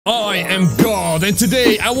I am God, and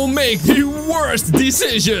today I will make the worst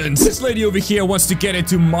decisions. This lady over here wants to get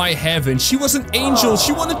into my heaven. She was an angel,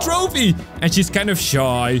 she won a trophy, and she's kind of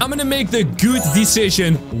shy. I'm gonna make the good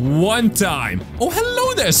decision one time. Oh,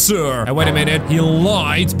 hello there, sir. Wait a minute, he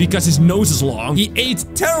lied because his nose is long. He ate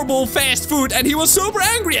terrible fast food, and he was super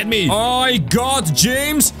angry at me. I, God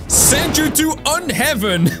James, sent you to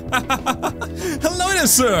unheaven. Hello there,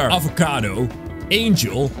 sir. Avocado.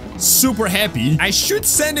 Angel, super happy. I should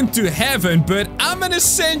send him to heaven, but I'm gonna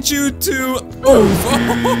send you to...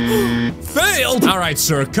 Oh, failed. All right,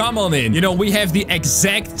 sir, come on in. You know, we have the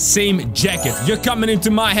exact same jacket. You're coming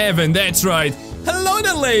into my heaven, that's right. Hello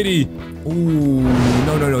there, lady. Ooh,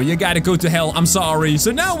 no, you gotta go to hell, I'm sorry.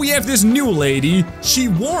 So now we have this new lady. She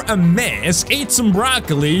wore a mask, ate some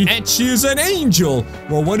broccoli, and she's an angel.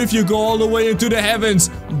 Well, what if you go all the way into the heavens?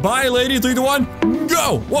 Bye, lady, 3, 2, 1,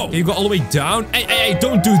 go! Whoa, you go all the way down? Hey,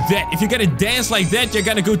 don't do that. If you're gonna dance like that, you're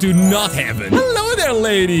gonna go to not heaven. Hello there,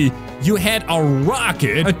 lady. You had a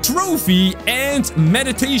rocket, a trophy, and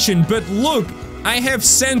meditation, but look, I have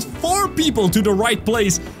sent 4 people to the right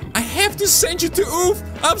place. I have to send you to Oof.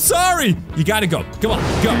 I'm sorry. You gotta go. Come on,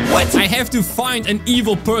 go. What? I have to find an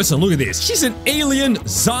evil person. Look at this. She's an alien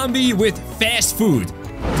zombie with fast food.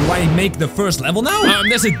 Do I make the first level now?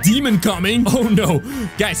 There's a demon coming. Oh no.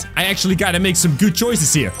 Guys, I actually gotta make some good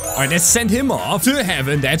choices here. Alright, let's send him off to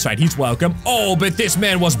heaven. That's right, he's welcome. Oh, but this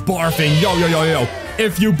man was barfing. Yo.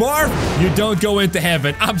 If you barf, you don't go into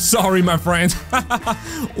heaven. I'm sorry, my friend.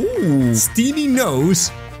 Ooh, steamy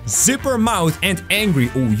nose. Zipper mouth and angry.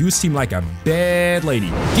 Oh, you seem like a bad lady.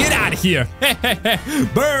 Get out of here.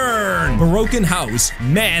 Burn. Broken house.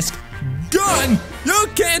 Mask. Gun. You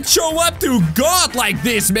can't show up to God like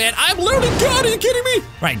this, man. I'm literally God. Are you kidding me?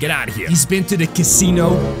 Right, get out of here. He's been to the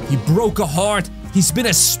casino. He broke a heart. He's been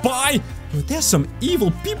a spy. But there's some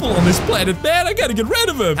evil people on this planet, man. I gotta get rid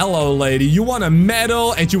of him. Hello, lady. You want a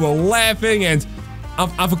medal and you were laughing and...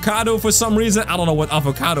 avocado for some reason. I don't know what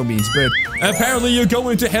avocado means, but apparently you go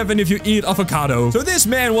into heaven if you eat avocado. So this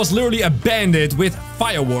man was literally a bandit with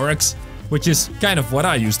fireworks, which is kind of what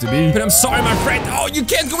I used to be. But I'm sorry, my friend. Oh, you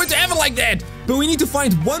can't go into heaven like that. But we need to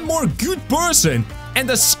find one more good person. And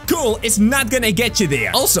the skull is not gonna get you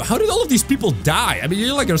there. Also, how did all of these people die? I mean,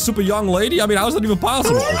 you're like a super young lady. I mean, how is that even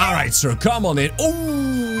possible? All right, sir, come on in.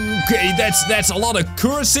 Oh, okay, that's a lot of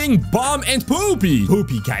cursing, bomb, and poopy.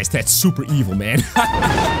 Poopy, guys, that's super evil, man.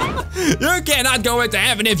 You cannot go into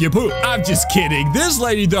heaven if you poop. I'm just kidding. This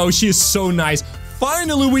lady, though, she is so nice.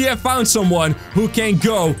 Finally, we have found someone who can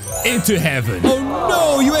go into heaven. Oh,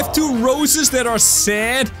 no, you have 2 roses that are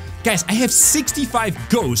sad. Guys, I have 65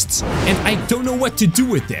 ghosts, and I don't know what to do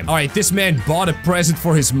with them. All right, this man bought a present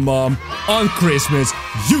for his mom on Christmas.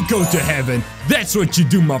 You go to heaven. That's what you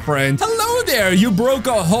do, my friend. Hello there. You broke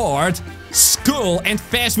a heart, skull, and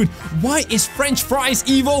fast food. Why is French fries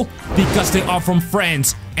evil? Because they are from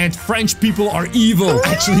France, and French people are evil.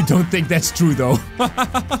 I actually don't think that's true, though.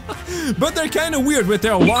 But they're kind of weird with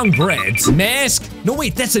their long breads. Mask? No,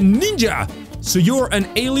 wait, that's a ninja. So you're an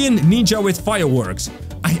alien ninja with fireworks.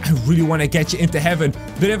 I really want to get you into heaven,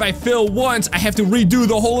 but if I fail once, I have to redo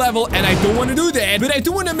the whole level, and I don't want to do that. But I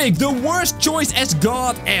do want to make the worst choice as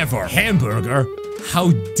God ever. Hamburger?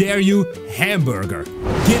 How dare you, hamburger?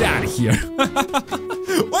 Get out of here.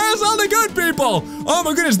 Where's all the good people? Oh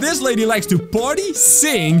my goodness, this lady likes to party,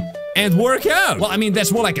 sing, and work out. Well, I mean,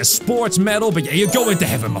 that's more like a sports medal, but yeah, you go into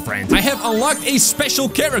heaven, my friend. I have unlocked a special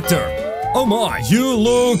character. Oh my, you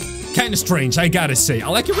look kind of strange, I gotta say. I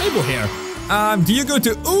like your rainbow hair. Do you go to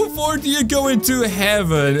Oof or do you go into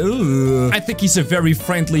heaven? Ooh. I think he's a very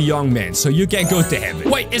friendly young man, so you can't go to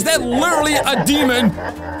heaven. Wait, is that literally a demon?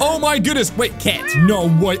 Oh my goodness. Wait, cat. No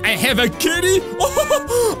way. I have a kitty?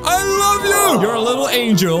 Oh, I love you. You're a little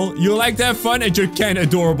angel. You like to have fun and you're kind of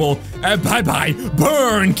adorable. Bye-bye.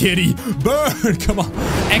 Burn, kitty. Burn. Come on.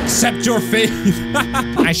 Accept your fate.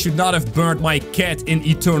 I should not have burned my cat in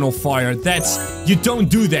eternal fire. You don't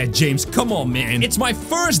do that, James. Come on, man. It's my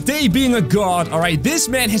first day being a god, alright? This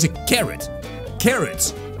man has a carrot.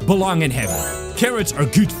 Carrots belong in heaven. Carrots are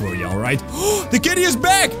good for you, alright? The kitty is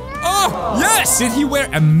back! Oh, yes! Did he wear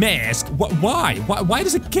a mask? Why? Why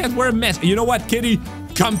does a cat wear a mask? You know what, kitty?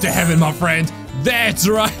 Come to heaven, my friend. That's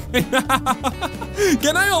right.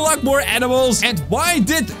 Can I unlock more animals? And why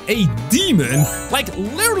did a demon, like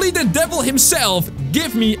literally the devil himself,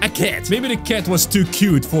 give me a cat? Maybe the cat was too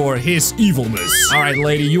cute for his evilness. All right,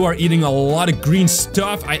 lady, you are eating a lot of green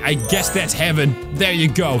stuff. I guess that's heaven. There you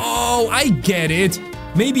go. Oh, I get it.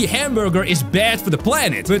 Maybe hamburger is bad for the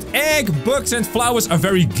planet, but egg, bugs, and flowers are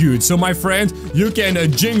very good. So, my friend, you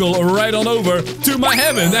can jingle right on over to my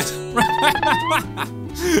heaven. That's right.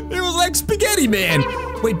 It was like spaghetti, man.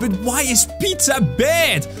 Wait, but why is pizza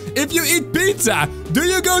bad? If you eat pizza, do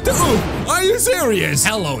you go to oof? Are you serious?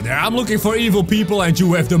 Hello there, I'm looking for evil people and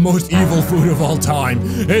you have the most evil food of all time.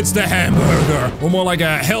 It's the hamburger, or more like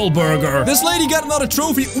a hell burger. This lady got another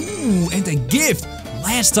trophy. Ooh, and a gift.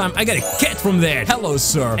 Last time I got a cat from that. Hello,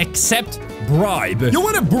 sir. Accept bribe. You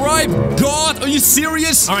want to bribe God? Are you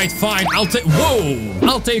serious? All right, fine. I'll take. Whoa!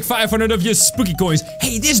 I'll take 500 of your spooky coins.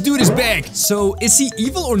 Hey, this dude is back. So, is he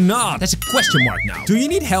evil or not? That's a question mark now. Do you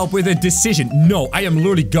need help with a decision? No, I am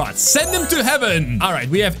literally God. Send him to heaven. All right,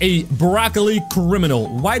 we have a broccoli criminal.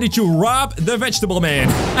 Why did you rob the vegetable man?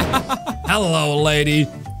 Hello, lady.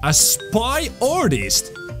 A spy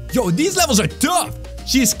artist. Yo, these levels are tough.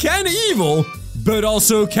 She's kind of evil, but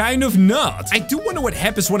also kind of not. I do wonder what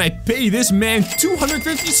happens when I pay this man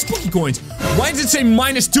 250 spooky coins. Why does it say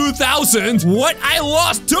minus 2,000? What? I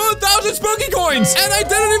lost 2,000 spooky coins! And I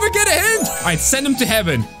didn't even get a hint! Alright, send him to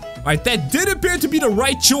heaven. Alright, that did appear to be the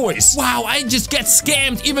right choice. Wow, I just get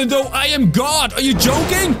scammed even though I am God. Are you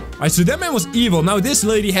joking? Alright, so that man was evil. Now this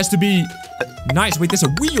lady has to be nice. Wait, there's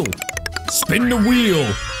a wheel. Spin the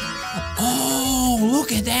wheel. Oh,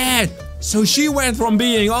 look at that. So she went from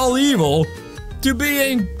being all evil to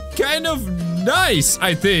being kind of nice,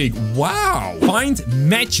 I think. Wow. Find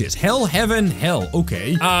matches. Hell, heaven, hell.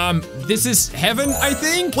 Okay. This is heaven, I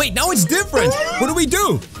think. Wait, now it's different. What do we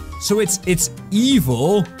do? So it's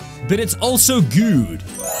evil, but it's also good.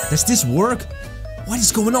 Does this work? What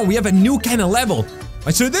is going on? We have a new kind of level.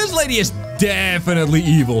 So this lady is definitely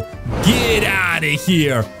evil. Get out of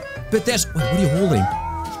here. But there's... Wait, what are you holding?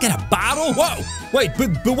 You got a bottle? Whoa. Wait,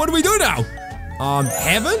 but what do we do now?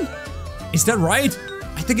 Heaven? Is that right?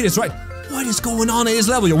 I think it is right. What is going on in this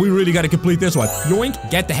level? Yo, we really gotta complete this one. Yoink,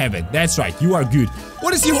 get to heaven. That's right, you are good.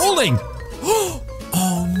 What is he holding?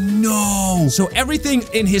 Oh no! So everything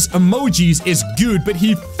in his emojis is good, but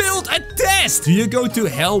he failed a test! Do you go to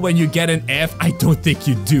hell when you get an F? I don't think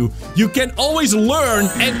you do. You can always learn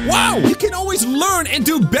and... Wow! You can always learn and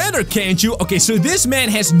do better, can't you? Okay, so this man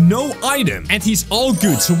has no item, and he's all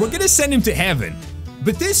good, so we're gonna send him to heaven.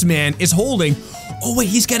 But this man is holding... Oh wait,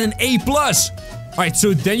 he's got an A+. Alright,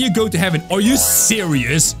 so then you go to heaven. Are you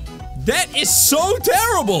serious? That is so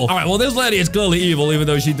terrible. Alright, well this lady is clearly evil, even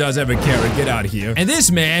though she does have a carrot. Get out of here. And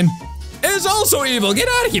this man is also evil. Get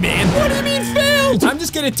out of here, man. What do you mean failed? I'm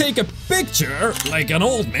just gonna take a picture like an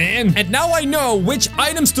old man. And now I know which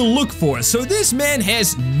items to look for. So this man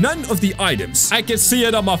has none of the items. I can see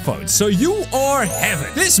it on my phone. So you are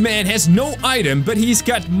heaven. This man has no item, but he's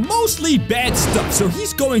got mostly bad stuff. So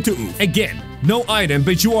he's going to oof. Again, no item,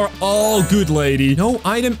 but you are all good, lady. No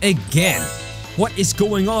item again. What is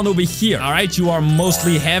going on over here? All right, you are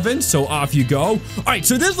mostly heaven, so off you go. All right,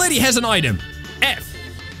 so this lady has an item. F.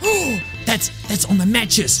 That's on the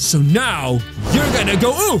matches. So now you're gonna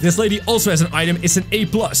go ooh. This lady also has an item. It's an A+.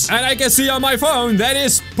 And I can see on my phone that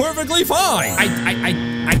is perfectly fine.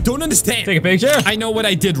 I don't understand. Take a picture. I know what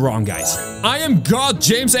I did wrong, guys. I am God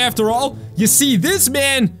James after all. You see, this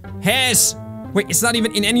man has... Wait, it's not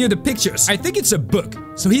even in any of the pictures. I think it's a book.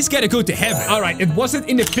 So he's gotta go to heaven. All right, it wasn't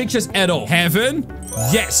in the pictures at all. Heaven?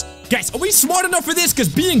 Yes. Guys, are we smart enough for this? Because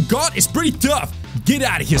being God is pretty tough. Get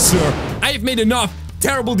out of here, sir. I have made enough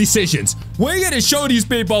terrible decisions. We're gonna show these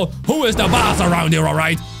people who is the boss around here, all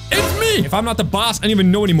right? It's me! If I'm not the boss, I don't even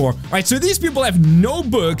know anymore. All right, so these people have no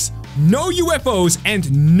books, no UFOs,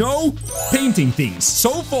 and no painting things.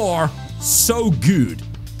 So far, so good.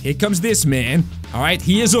 Here comes this man. All right,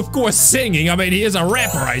 he is, of course, singing. I mean, he is a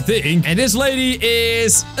rapper, I think. And this lady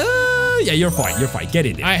is... yeah, you're fine. You're fine. Get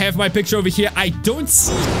in there. I have my picture over here. I don't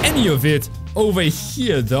see any of it over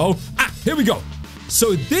here, though. Ah, here we go.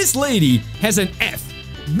 So this lady has an F.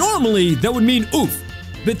 Normally, that would mean oof.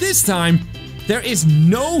 But this time, there is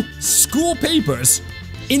no school papers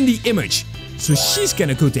in the image. So she's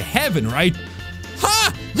gonna go to heaven, right?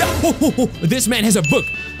 Ha! Yeah! Ho, ho, ho. This man has a book.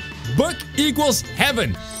 Book equals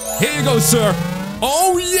heaven. Here you go, sir.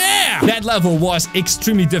 Oh, yeah! That level was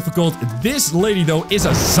extremely difficult. This lady, though, is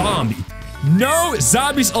a zombie. No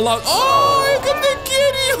zombies allowed. Oh, here comes the kitty.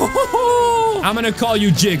 I'm gonna call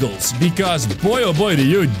you Jiggles, because boy, oh boy, do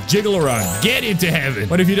you jiggle around. Get into heaven.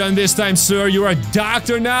 What have you done this time, sir? You're a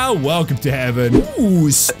doctor now? Welcome to heaven.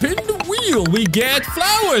 Ooh, spin the wheel. We get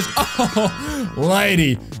flowers. Oh,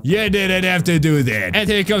 lady, you didn't have to do that. And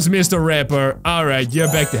here comes Mr. Rapper. All right, you're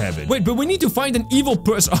back to heaven. Wait, but we need to find an evil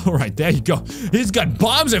person. All right, there you go. He's got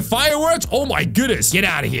bombs and fireworks. Oh my goodness. Get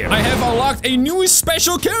out of here. I have unlocked a new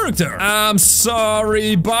special character. I'm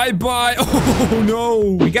sorry. Bye-bye. Oh,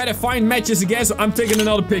 no. We gotta find matches again. guess. I'm taking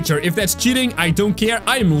another picture. If that's cheating, I don't care.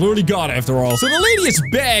 I am literally God after all. So the lady is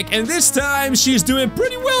back, and this time she's doing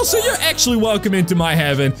pretty well, so you're actually welcome into my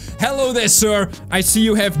heaven. Hello there, sir. I see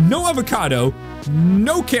you have no avocado,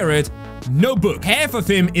 no carrot, no book. Half of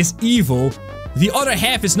him is evil. The other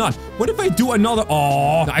half is not. What if I do another?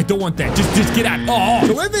 Oh, I don't want that. Just get out. Oh,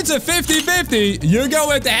 so if it's a 50-50, you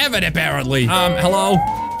go into heaven apparently. Hello?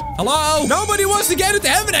 Hello? Nobody wants to get into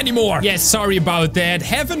heaven anymore. Yes, sorry about that.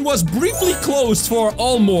 Heaven was briefly closed for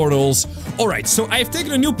all mortals. Alright, so I've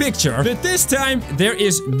taken a new picture, but this time there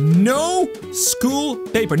is no school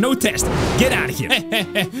paper, no test. Get out of here.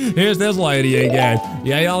 Here's this lady again.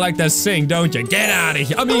 Yeah, you like to sing, don't you? Get out of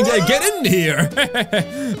here. I mean, get in here.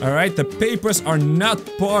 Alright, the papers are not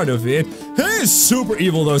part of it. He's super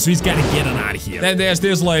evil though, so he's gotta get on out of here. Then there's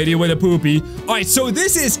this lady with a poopy. Alright, so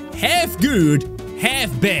this is half good, half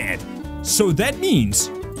bad. So that means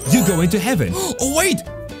you go into heaven. Oh wait,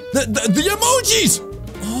 the emojis.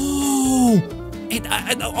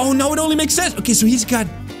 Oh no, it only makes sense. Okay, so he's got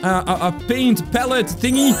a paint palette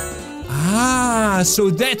thingy. Ah, so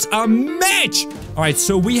that's a match. All right,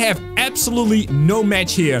 so we have absolutely no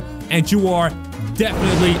match here, and you are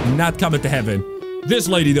definitely not coming to heaven. This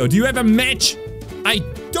lady though, do you have a match? I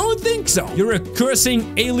don't think so. You're a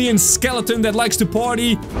cursing alien skeleton that likes to party.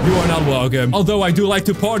 You are not welcome. Although I do like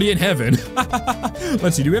to party in heaven.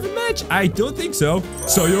 Let's see, do we have a match? I don't think so.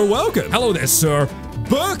 So you're welcome. Hello there, sir.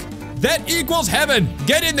 Book. That equals heaven.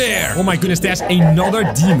 Get in there. Oh my goodness, there's another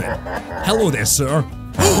demon. Hello there, sir.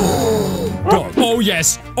 Dog. Oh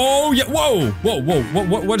yes. Oh yeah. Whoa.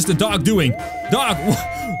 What is the dog doing? Dog,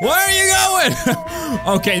 where are you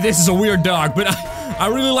going? Okay, this is a weird dog, but I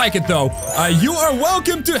really like it though. You are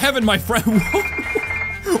welcome to heaven, my friend.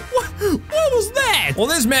 What was that? Well,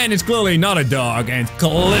 this man is clearly not a dog and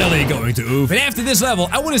clearly going to oof. But after this level,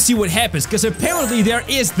 I want to see what happens, because apparently there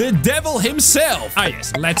is the devil himself. Ah,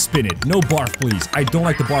 yes, let's spin it. No barf, please. I don't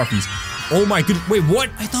like the barfies. Oh my goodness. Wait, what?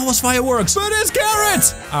 I thought it was fireworks. But it's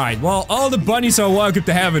carrots! Alright, well, all the bunnies are welcome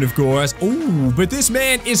to heaven, of course. Oh, but this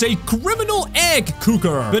man is a criminal egg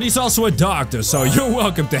cooker. But he's also a doctor, so you're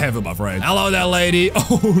welcome to heaven, my friend. Hello there, lady.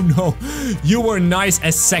 Oh no. You were nice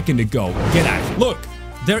a second ago. Get out. Look.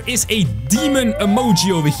 There is a demon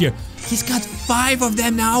emoji over here. He's got 5 of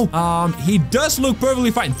them now. He does look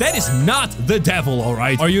perfectly fine. That is not the devil, all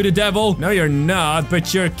right? Are you the devil? No, you're not,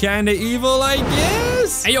 but you're kinda evil, I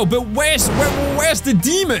guess. Hey, yo, but where's the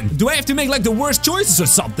demon? Do I have to make, like, the worst choices or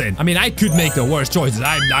something? I mean, I could make the worst choices.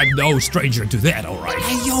 I'm no stranger to that, all right?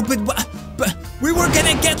 Hey, yo, but we were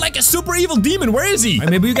gonna get, like, a super evil demon. Where is he?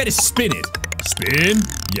 Maybe we gotta spin it. Spin?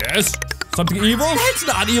 Yes. Something evil? That's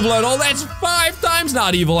not evil at all. That's 5 times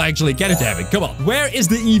not evil, actually. Get it, David. Come on. Where is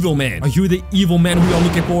the evil man? Are you the evil man we are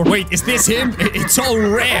looking for? Wait, is this him? It's all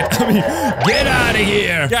red. I mean, get out of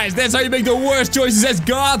here. Guys, that's how you make the worst choices as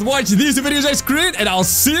God. Watch these videos on screen, and I'll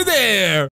see you there.